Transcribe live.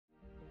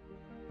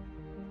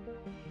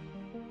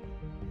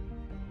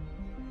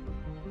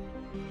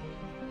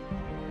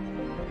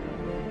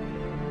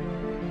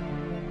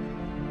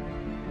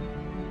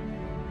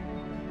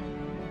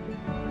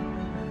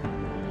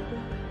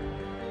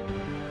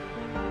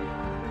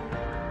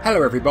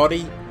Hello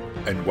everybody,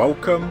 and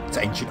welcome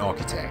to Ancient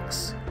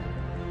Architects.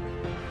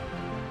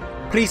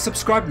 Please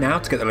subscribe now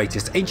to get the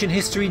latest ancient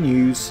history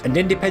news and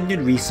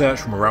independent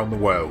research from around the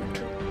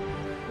world.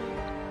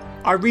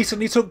 I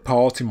recently took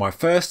part in my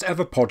first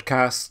ever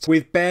podcast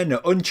with Ben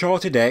at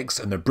UnchartedX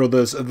and the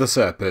Brothers of the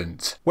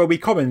Serpent, where we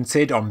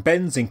commented on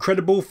Ben's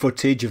incredible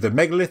footage of the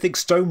megalithic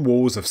stone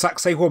walls of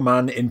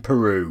Sacsayhuaman in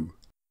Peru.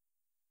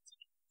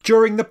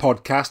 During the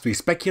podcast we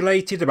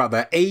speculated about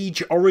their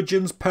age,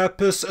 origins,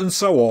 purpose and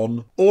so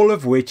on, all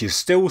of which is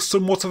still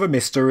somewhat of a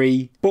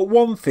mystery, but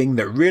one thing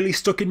that really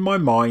stuck in my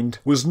mind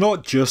was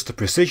not just the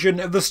precision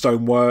of the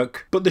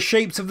stonework, but the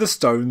shapes of the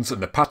stones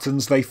and the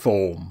patterns they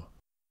form.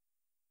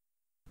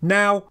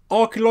 Now,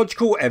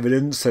 archaeological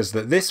evidence says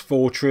that this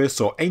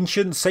fortress or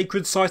ancient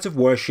sacred site of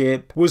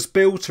worship was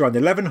built around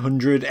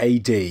 1100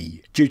 AD,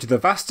 due to the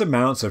vast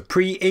amounts of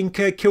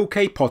pre-Inca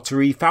Quilqué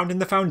pottery found in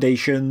the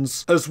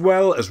foundations, as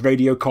well as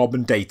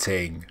radiocarbon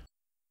dating.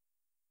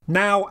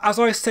 Now, as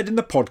I said in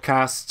the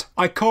podcast,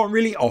 I can't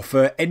really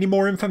offer any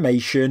more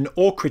information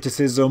or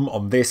criticism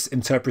on this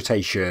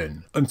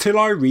interpretation, until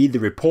I read the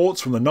reports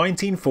from the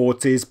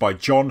 1940s by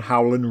John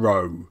Howland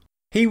Rowe.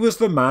 He was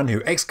the man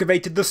who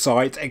excavated the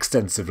site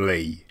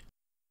extensively.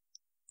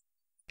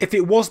 If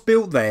it was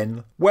built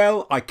then,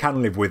 well, I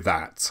can live with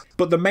that.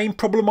 But the main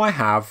problem I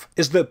have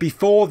is that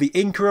before the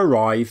Inca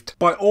arrived,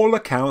 by all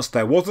accounts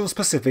there wasn't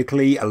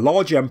specifically a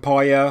large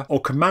empire or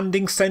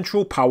commanding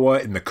central power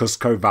in the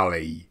Cusco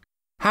Valley.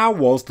 How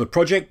was the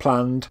project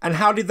planned, and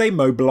how did they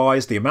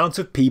mobilise the amount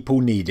of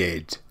people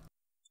needed?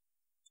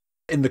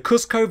 In the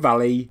Cusco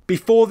Valley,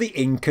 before the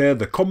Inca,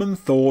 the common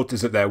thought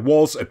is that there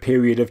was a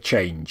period of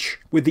change,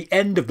 with the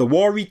end of the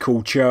Wari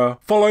culture,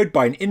 followed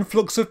by an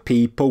influx of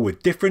people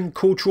with different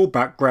cultural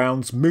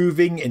backgrounds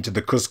moving into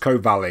the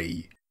Cusco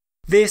Valley.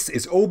 This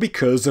is all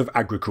because of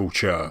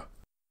agriculture.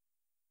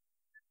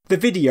 The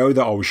video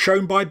that I was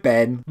shown by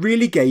Ben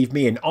really gave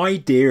me an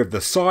idea of the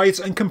size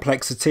and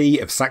complexity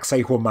of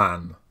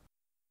Sacsayhuaman.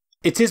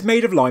 It is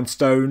made of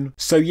limestone,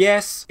 so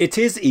yes, it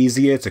is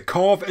easier to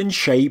carve and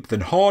shape than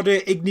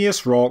harder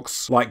igneous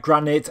rocks like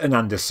granite and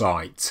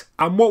andesite,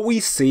 and what we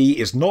see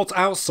is not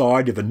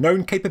outside of the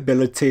known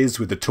capabilities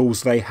with the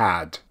tools they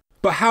had.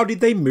 But how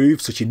did they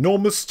move such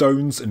enormous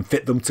stones and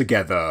fit them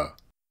together?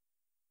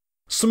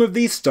 Some of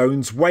these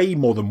stones weigh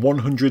more than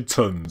 100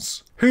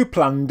 tons. Who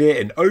planned it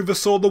and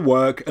oversaw the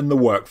work and the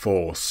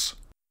workforce?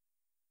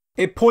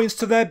 It points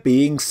to there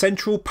being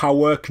central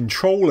power,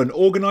 control and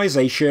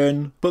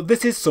organisation, but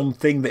this is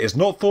something that is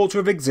not thought to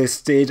have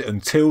existed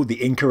until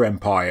the Inca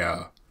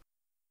Empire.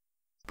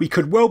 We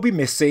could well be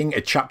missing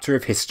a chapter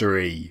of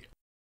history.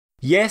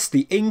 Yes,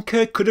 the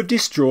Inca could have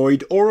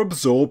destroyed or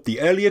absorbed the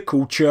earlier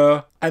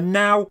culture, and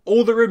now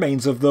all that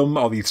remains of them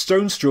are these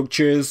stone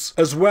structures,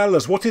 as well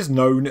as what is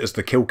known as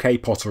the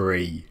Quilqué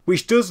pottery,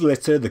 which does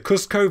litter the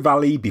Cusco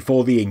Valley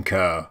before the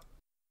Inca.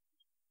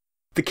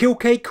 The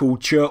Quilqué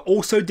culture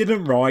also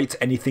didn't write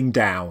anything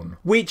down,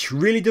 which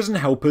really doesn't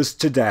help us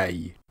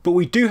today, but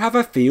we do have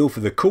a feel for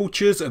the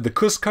cultures of the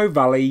Cusco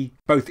Valley,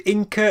 both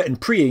Inca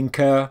and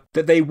pre-Inca,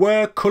 that they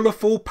were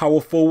colourful,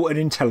 powerful and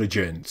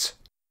intelligent.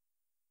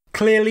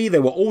 Clearly they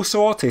were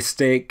also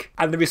artistic,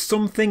 and there is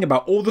something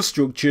about all the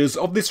structures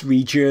of this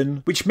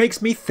region which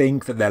makes me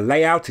think that their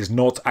layout is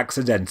not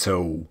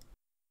accidental.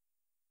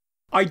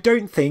 I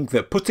don't think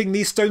that putting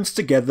these stones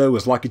together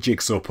was like a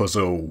jigsaw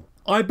puzzle.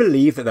 I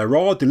believe that there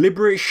are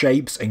deliberate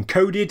shapes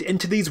encoded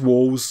into these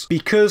walls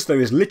because there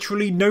is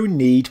literally no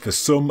need for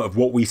some of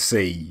what we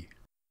see.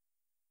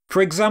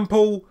 For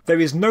example,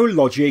 there is no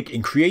logic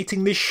in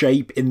creating this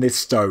shape in this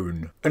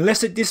stone,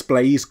 unless it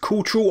displays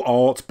cultural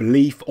art,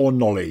 belief or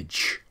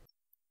knowledge.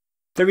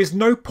 There is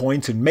no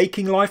point in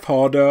making life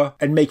harder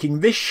and making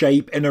this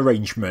shape an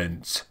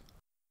arrangement.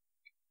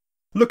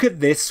 Look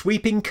at this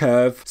sweeping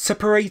curve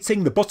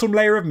separating the bottom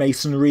layer of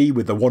masonry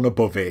with the one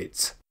above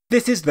it.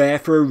 This is there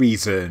for a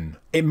reason.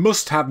 It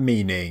must have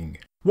meaning.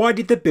 Why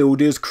did the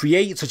builders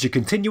create such a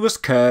continuous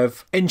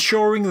curve,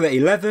 ensuring that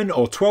 11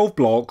 or 12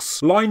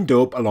 blocks lined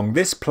up along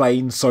this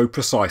plane so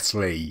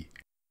precisely?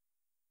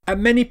 At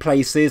many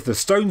places the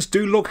stones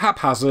do look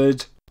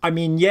haphazard. I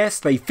mean, yes,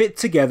 they fit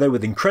together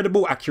with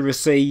incredible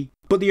accuracy,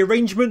 but the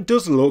arrangement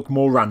does look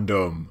more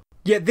random.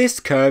 Yet this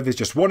curve is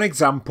just one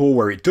example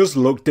where it does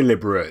look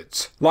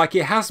deliberate, like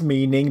it has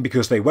meaning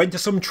because they went to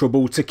some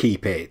trouble to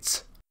keep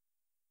it.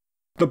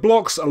 The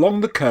blocks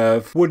along the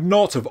curve would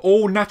not have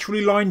all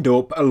naturally lined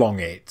up along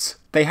it.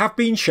 They have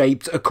been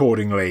shaped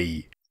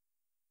accordingly.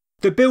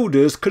 The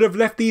builders could have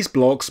left these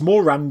blocks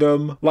more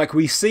random, like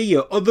we see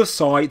at other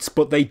sites,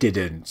 but they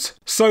didn't.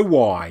 So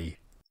why?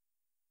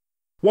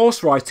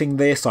 Whilst writing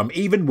this, I'm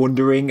even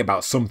wondering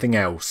about something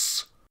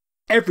else.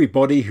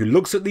 Everybody who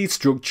looks at these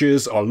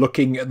structures are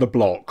looking at the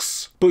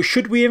blocks, but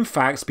should we in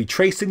fact be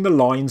tracing the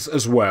lines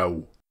as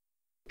well?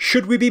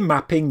 Should we be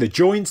mapping the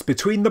joints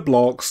between the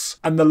blocks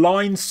and the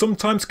lines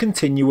sometimes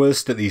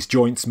continuous that these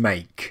joints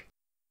make?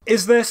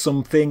 Is there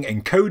something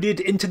encoded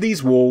into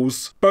these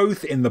walls,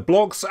 both in the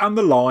blocks and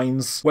the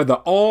lines,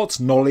 whether art,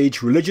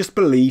 knowledge, religious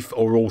belief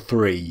or all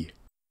three?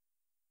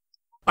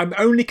 I'm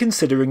only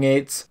considering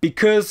it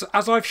because,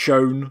 as I've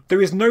shown,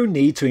 there is no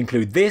need to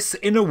include this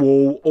in a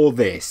wall or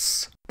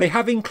this. They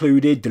have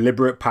included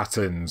deliberate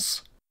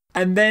patterns.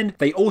 And then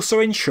they also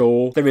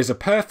ensure there is a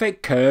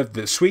perfect curve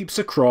that sweeps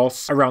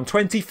across around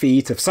 20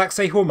 feet of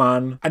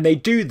Sacsayhuaman, and they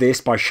do this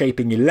by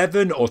shaping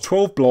 11 or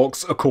 12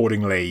 blocks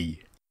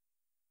accordingly.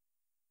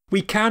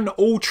 We can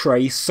all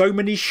trace so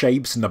many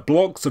shapes in the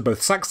blocks of both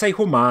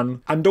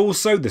Sacsayhuaman and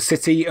also the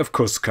city of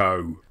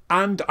Cusco,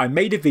 and I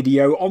made a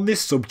video on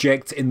this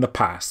subject in the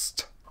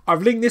past.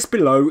 I've linked this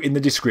below in the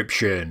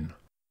description.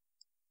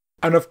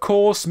 And of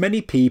course,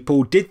 many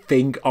people did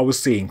think I was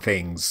seeing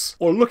things,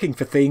 or looking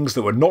for things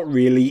that were not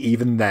really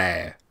even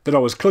there, that I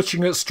was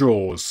clutching at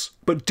straws,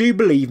 but do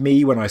believe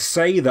me when I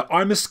say that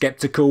I'm as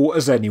skeptical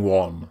as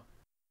anyone.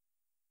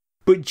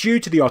 But due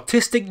to the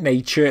artistic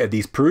nature of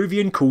these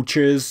Peruvian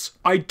cultures,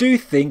 I do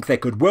think there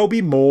could well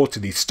be more to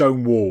these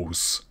stone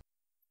walls.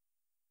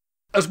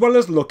 As well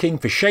as looking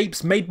for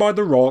shapes made by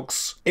the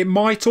rocks, it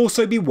might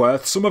also be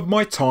worth some of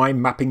my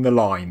time mapping the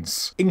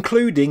lines,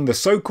 including the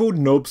so-called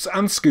nubs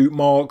and scoop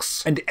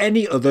marks and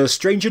any other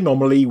strange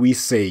anomaly we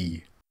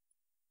see.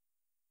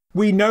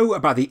 We know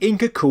about the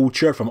Inca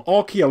culture from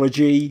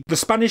archaeology, the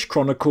Spanish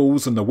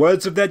chronicles and the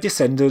words of their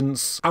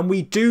descendants, and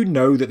we do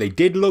know that they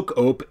did look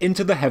up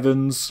into the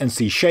heavens and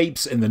see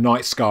shapes in the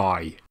night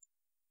sky.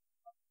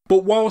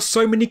 But while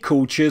so many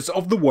cultures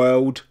of the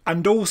world,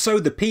 and also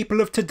the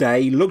people of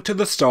today, look to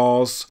the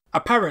stars,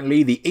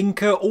 apparently the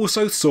Inca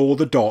also saw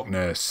the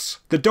darkness,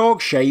 the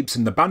dark shapes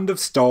in the band of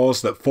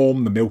stars that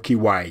form the Milky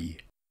Way.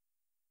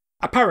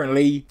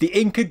 Apparently, the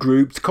Inca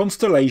grouped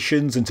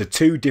constellations into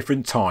two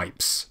different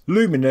types,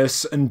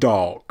 luminous and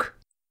dark.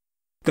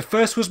 The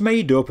first was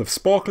made up of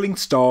sparkling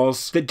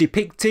stars that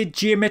depicted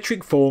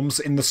geometric forms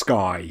in the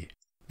sky.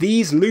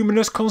 These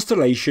luminous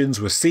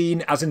constellations were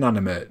seen as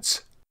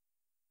inanimate.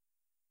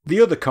 The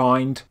other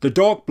kind, the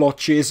dark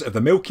blotches of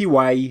the Milky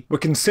Way, were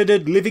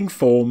considered living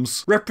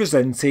forms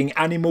representing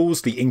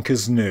animals the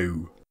Incas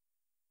knew.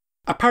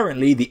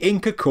 Apparently the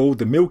Inca called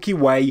the Milky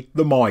Way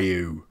the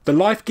Mayu, the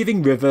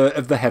life-giving river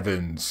of the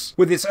heavens,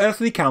 with its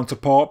earthly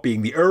counterpart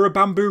being the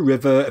Urubambu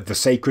River of the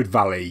Sacred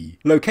Valley,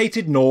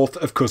 located north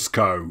of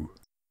Cusco.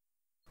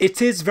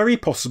 It is very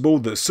possible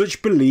that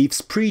such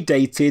beliefs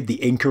predated the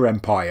Inca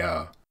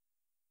Empire.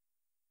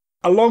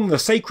 Along the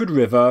sacred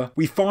river,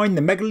 we find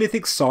the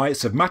megalithic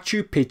sites of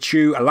Machu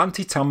Picchu,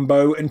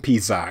 Ollantaytambo and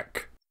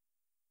Pisac.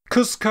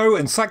 Cusco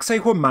and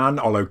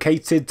Sacsayhuaman are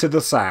located to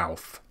the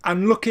south,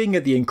 and looking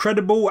at the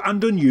incredible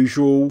and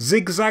unusual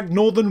zigzag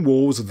northern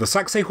walls of the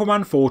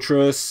Sacsayhuaman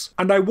fortress,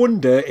 and I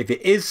wonder if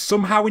it is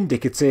somehow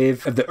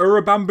indicative of the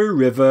Urubambu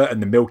River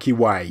and the Milky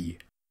Way.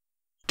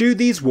 Do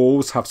these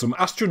walls have some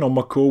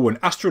astronomical and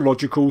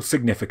astrological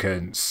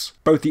significance,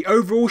 both the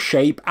overall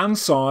shape and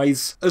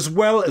size, as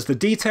well as the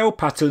detailed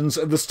patterns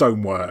of the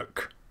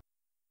stonework?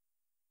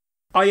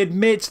 I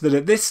admit that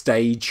at this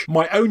stage,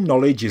 my own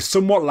knowledge is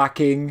somewhat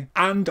lacking,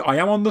 and I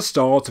am on the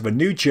start of a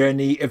new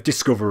journey of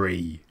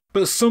discovery.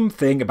 But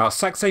something about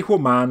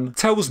Sacsayhuaman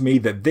tells me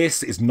that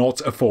this is not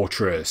a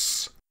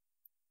fortress.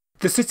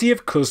 The city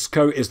of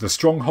Cusco is the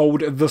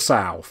stronghold of the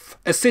south,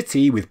 a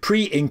city with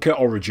pre-Inca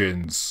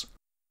origins.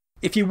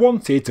 If you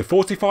wanted to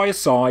fortify a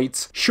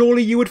site,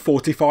 surely you would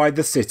fortify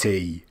the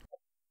city.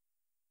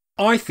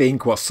 I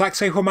think what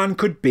Sacsayhuaman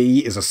could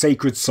be is a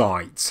sacred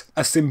site,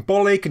 a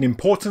symbolic and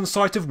important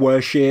site of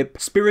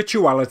worship,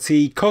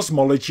 spirituality,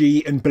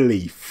 cosmology and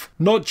belief,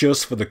 not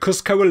just for the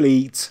Cusco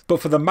elite, but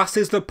for the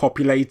masses that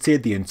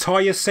populated the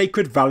entire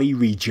Sacred Valley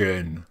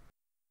region.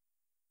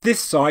 This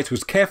site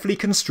was carefully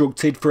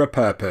constructed for a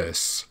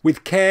purpose,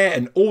 with care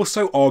and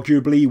also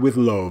arguably with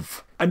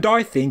love, and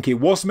I think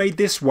it was made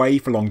this way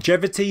for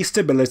longevity,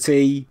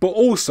 stability, but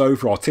also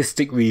for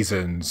artistic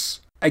reasons.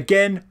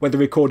 Again, whether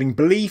recording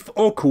belief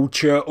or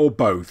culture or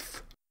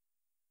both.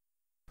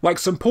 Like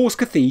St Paul's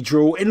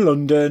Cathedral in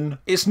London,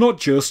 it's not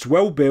just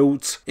well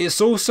built,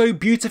 it's also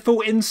beautiful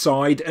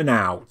inside and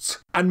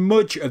out, and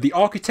much of the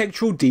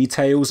architectural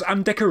details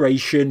and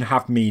decoration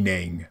have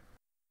meaning.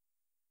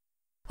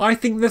 I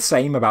think the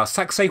same about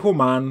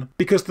Sacsayhuaman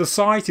because the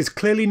site is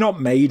clearly not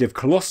made of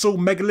colossal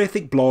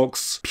megalithic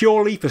blocks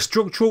purely for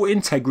structural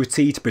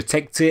integrity to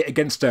protect it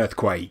against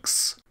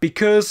earthquakes.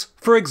 Because,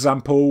 for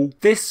example,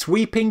 this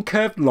sweeping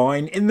curved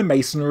line in the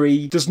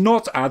masonry does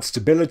not add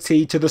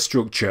stability to the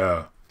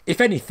structure.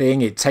 If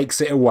anything, it takes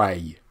it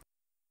away.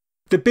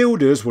 The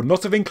builders would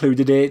not have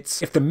included it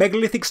if the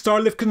megalithic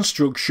style of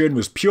construction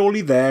was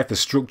purely there for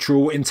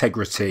structural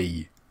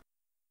integrity.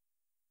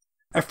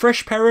 A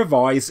fresh pair of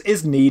eyes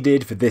is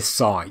needed for this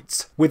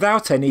site,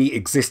 without any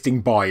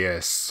existing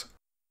bias.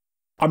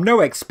 I'm no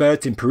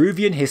expert in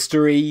Peruvian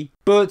history,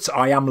 but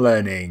I am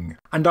learning,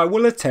 and I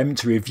will attempt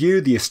to review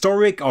the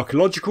historic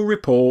archaeological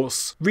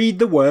reports, read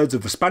the words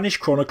of the Spanish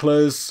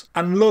chroniclers,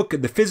 and look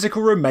at the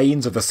physical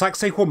remains of the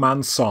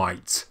Sacsayhuaman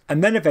site,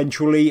 and then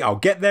eventually I'll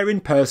get there in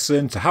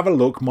person to have a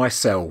look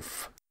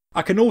myself.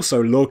 I can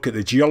also look at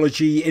the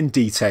geology in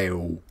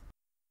detail.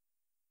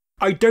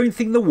 I don't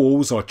think the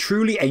walls are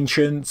truly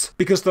ancient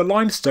because the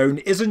limestone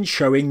isn't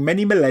showing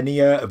many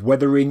millennia of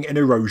weathering and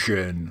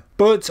erosion,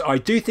 but I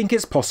do think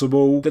it's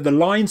possible that the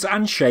lines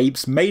and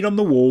shapes made on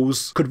the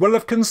walls could well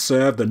have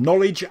conserved the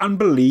knowledge and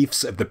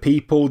beliefs of the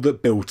people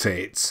that built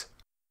it.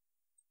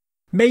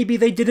 Maybe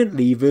they didn't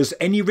leave us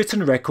any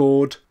written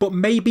record, but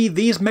maybe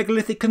these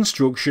megalithic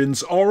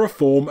constructions are a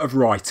form of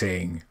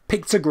writing,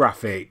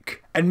 pictographic,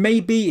 and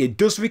maybe it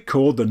does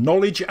record the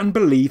knowledge and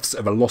beliefs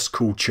of a lost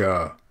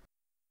culture.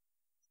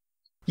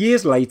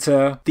 Years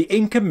later, the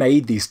Inca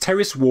made these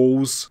terrace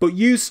walls, but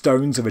used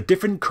stones of a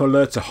different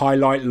colour to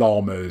highlight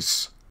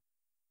llamas.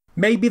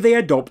 Maybe they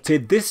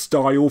adopted this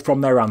style from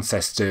their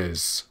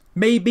ancestors.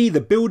 Maybe the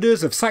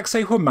builders of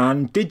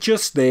Sacsayhuaman did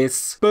just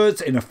this,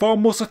 but in a far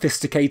more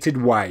sophisticated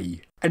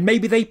way, and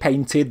maybe they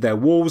painted their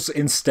walls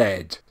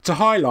instead, to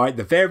highlight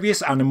the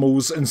various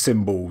animals and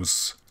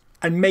symbols.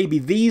 And maybe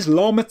these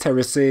llama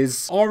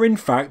terraces are in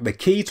fact the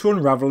key to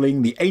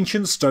unravelling the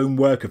ancient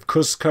stonework of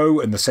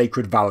Cuzco and the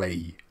Sacred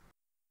Valley.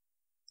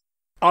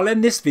 I'll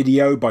end this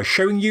video by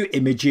showing you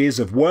images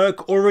of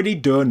work already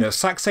done at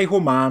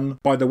Sacsayhuaman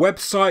by the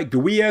website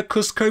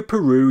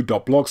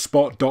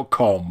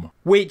guiacuzcoperu.blogspot.com,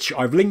 which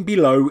I've linked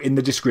below in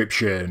the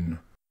description.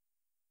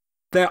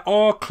 There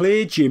are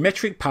clear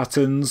geometric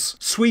patterns,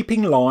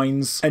 sweeping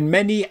lines, and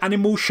many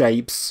animal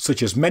shapes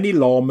such as many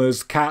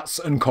llamas, cats,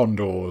 and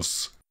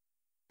condors.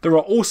 There are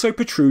also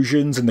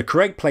protrusions in the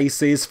correct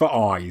places for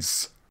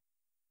eyes.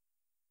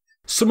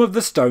 Some of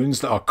the stones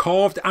that are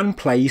carved and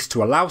placed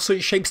to allow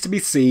such shapes to be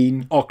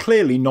seen are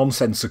clearly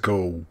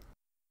nonsensical.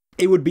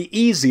 It would be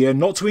easier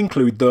not to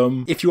include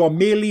them if you are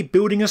merely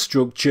building a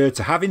structure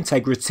to have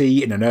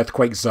integrity in an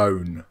earthquake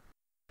zone.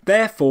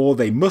 Therefore,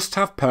 they must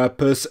have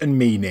purpose and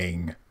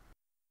meaning.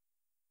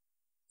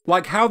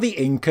 Like how the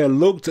Inca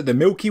looked at the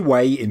Milky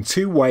Way in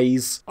two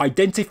ways,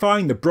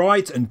 identifying the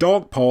bright and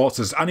dark parts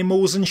as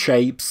animals and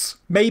shapes,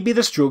 maybe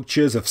the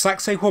structures of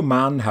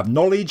Sacsayhuaman have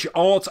knowledge,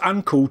 art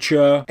and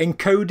culture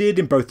encoded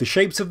in both the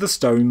shapes of the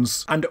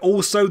stones and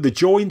also the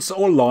joints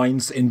or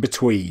lines in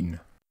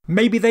between.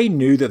 Maybe they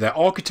knew that their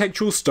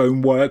architectural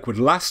stonework would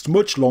last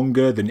much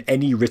longer than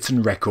any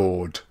written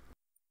record.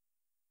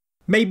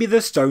 Maybe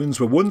the stones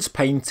were once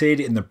painted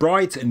in the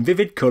bright and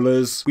vivid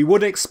colours we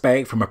would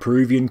expect from a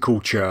Peruvian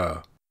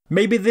culture.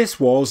 Maybe this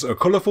was a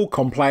colourful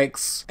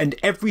complex, and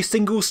every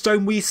single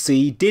stone we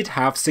see did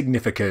have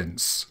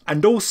significance,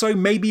 and also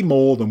maybe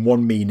more than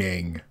one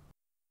meaning.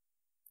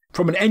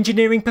 From an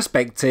engineering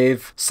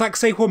perspective,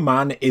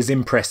 Sacsayhuaman is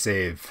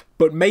impressive,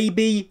 but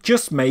maybe,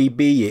 just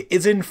maybe, it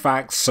is in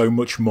fact so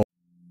much more.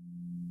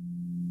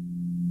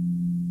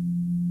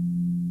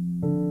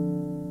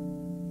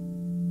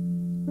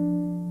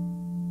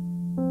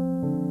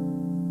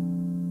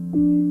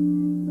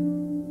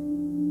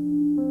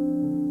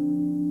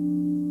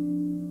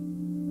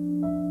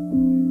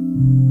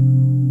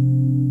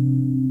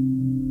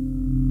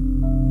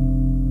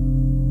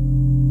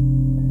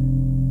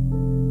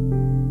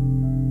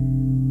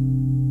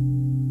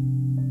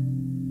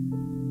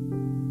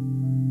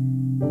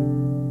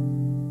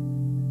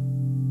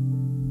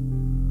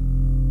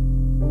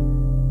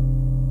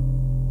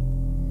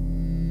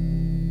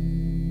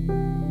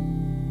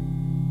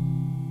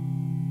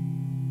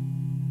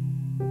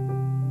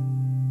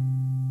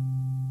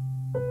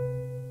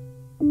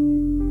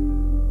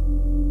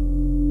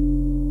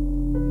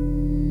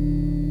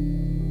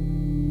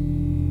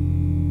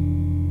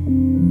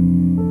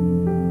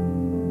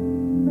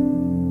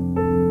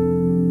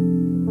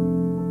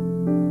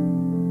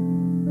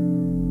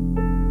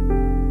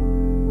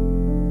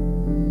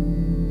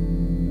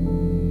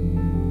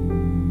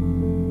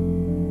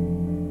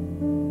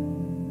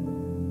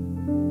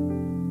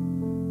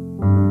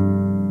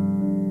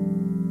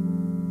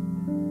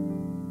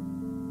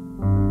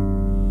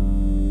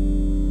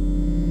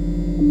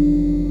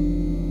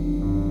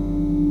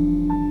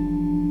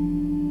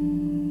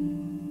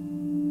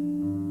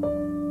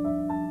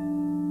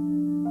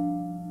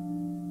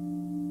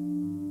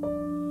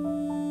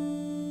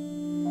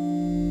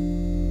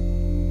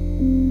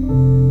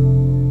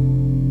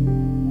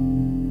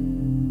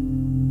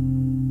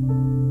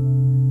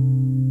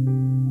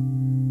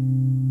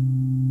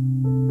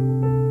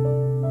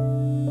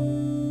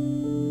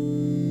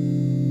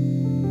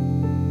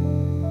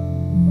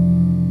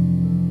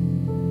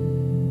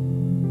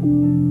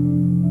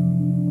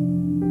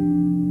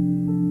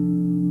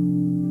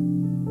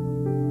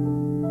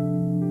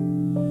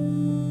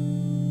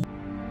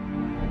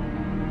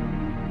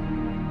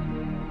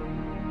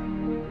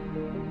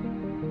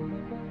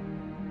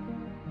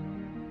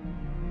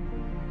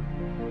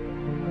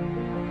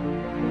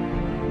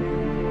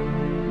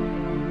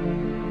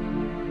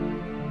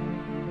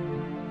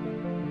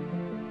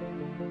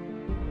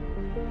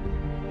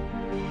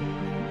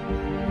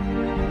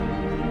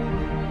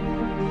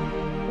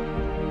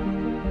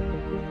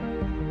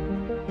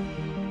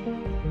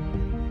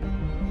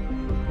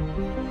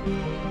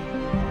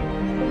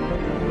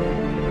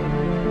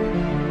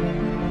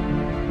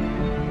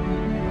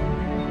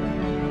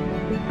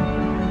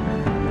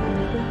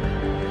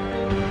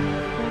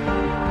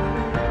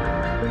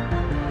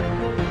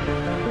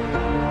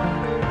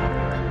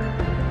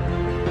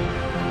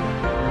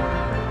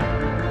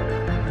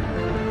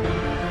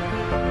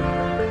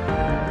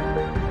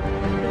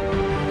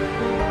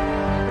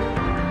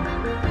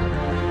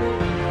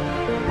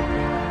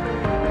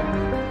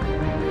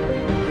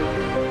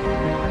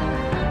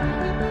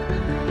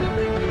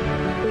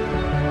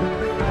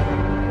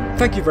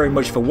 Thank you very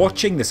much for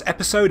watching this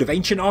episode of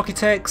Ancient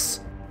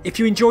Architects. If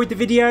you enjoyed the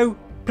video,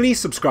 please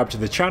subscribe to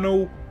the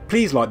channel,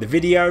 please like the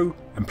video,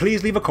 and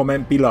please leave a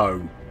comment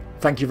below.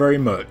 Thank you very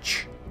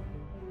much.